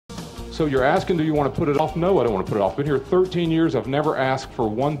So you're asking, do you want to put it off? No, I don't want to put it off. Been here 13 years. I've never asked for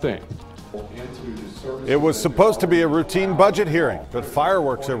one thing. It was supposed to be a routine budget hearing, but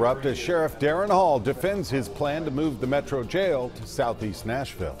fireworks erupt as Sheriff Daron Hall defends his plan to move the Metro Jail to Southeast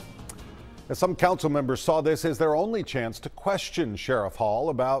Nashville. As some council members saw this as their only chance to question Sheriff Hall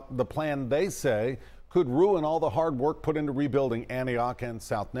about the plan they say could ruin all the hard work put into rebuilding Antioch and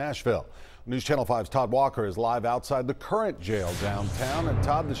South Nashville. News Channel 5's Todd Walker is live outside the current jail downtown. And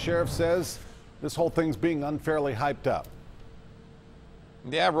Todd, the sheriff says this whole thing's being unfairly hyped up.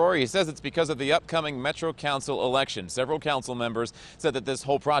 Yeah, Rory, he says it's because of the upcoming Metro Council election. Several council members said that this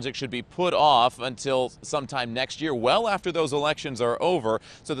whole project should be put off until sometime next year, well after those elections are over,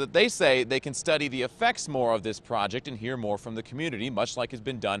 so that they say they can study the effects more of this project and hear more from the community, much like has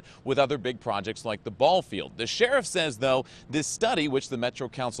been done with other big projects like the ball field. The sheriff says, though, this study, which the Metro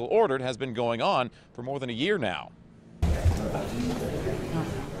Council ordered, has been going on for more than a year now.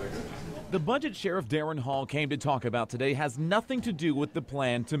 The budget Sheriff Daron Hall came to talk about today has nothing to do with the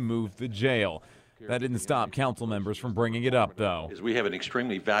plan to move the jail. That didn't stop council members from bringing it up, though. We have an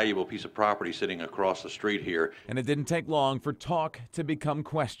extremely valuable piece of property sitting across the street here. And it didn't take long for talk to become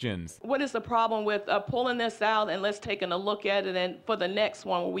questions. What is the problem with pulling this out and let's take a look at it, and for the next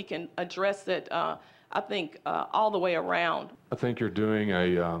one where we can address it, I think, all the way around? I think you're doing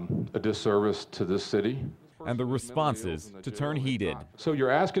a disservice to this city. And the responses to turn heated. So you're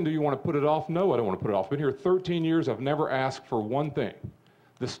asking, do you want to put it off? No, I don't want to put it off. Been here 13 years. I've never asked for one thing.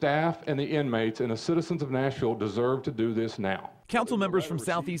 The staff and the inmates and the citizens of Nashville deserve to do this now. Council members from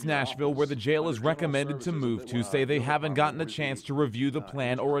Southeast Nashville, where the jail is recommended to move to, say they haven't gotten a chance to review the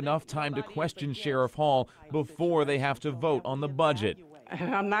plan or enough time to question Sheriff Hall before they have to vote on the budget.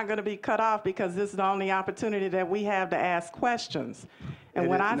 I'm not going to be cut off because this is the only opportunity that we have to ask questions. And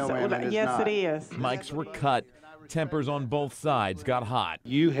when I say, yes, it is. Mics were cut. Tempers on both sides got hot.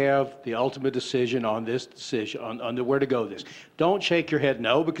 You have the ultimate decision on this decision, on where to go this. Don't shake your head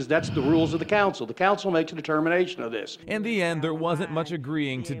no, because that's the rules of the council. The council makes a determination of this. In the end, there wasn't much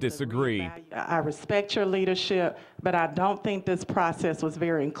agreeing to disagree. I respect your leadership, but I don't think this process was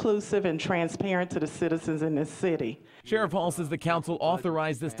very inclusive and transparent to the citizens in this city. Sheriff Hall says the council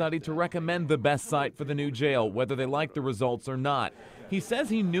authorized the study to recommend the best site for the new jail, whether they like the results or not. He says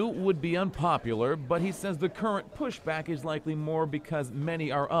he knew it would be unpopular, but he says the current pushback is likely more because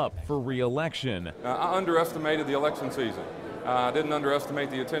many are up for re-election. I underestimated the election season. I didn't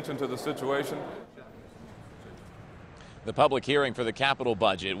underestimate the attention to the situation. The public hearing for the capital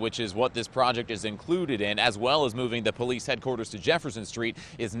budget, which is what this project is included in, as well as moving the police headquarters to Jefferson Street,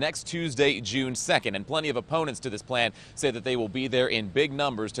 is next Tuesday, June 2nd. And plenty of opponents to this plan say that they will be there in big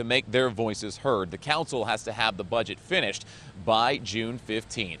numbers to make their voices heard. The council has to have the budget finished by June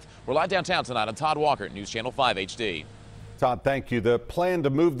 15th. We're live downtown tonight on Todd Walker, News Channel 5 HD. Todd, thank you. The plan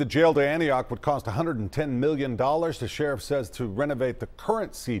to move the jail to Antioch would cost $110 million. The sheriff says to renovate the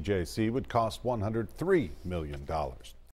current CJC would cost $103 million.